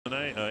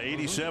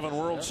'87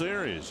 World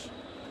Series.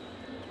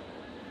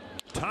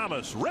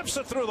 Thomas rips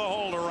it through the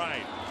hole to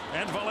right,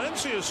 and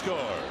Valencia scores.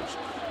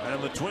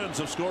 And the Twins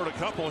have scored a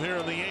couple here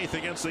in the 8th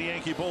against the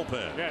Yankee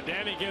bullpen. Yeah,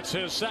 Danny gets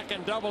his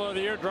second double of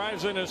the year,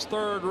 drives in his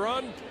 3rd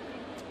run,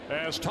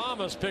 as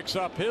Thomas picks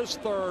up his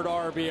 3rd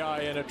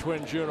RBI in a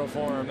Twins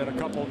uniform in a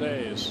couple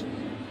days.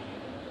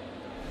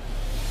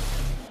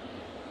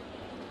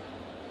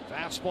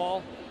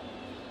 Fastball,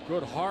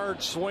 good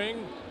hard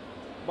swing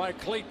by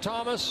Clete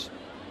Thomas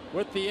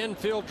with the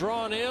infield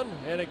drawn in,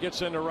 and it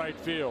gets into right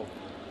field.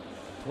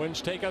 Twins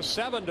take a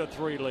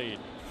 7-3 lead.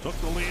 Took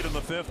the lead in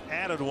the 5th,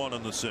 added one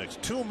in the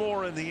 6th. 2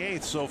 more in the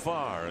 8th so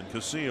far, and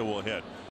Casilla will hit.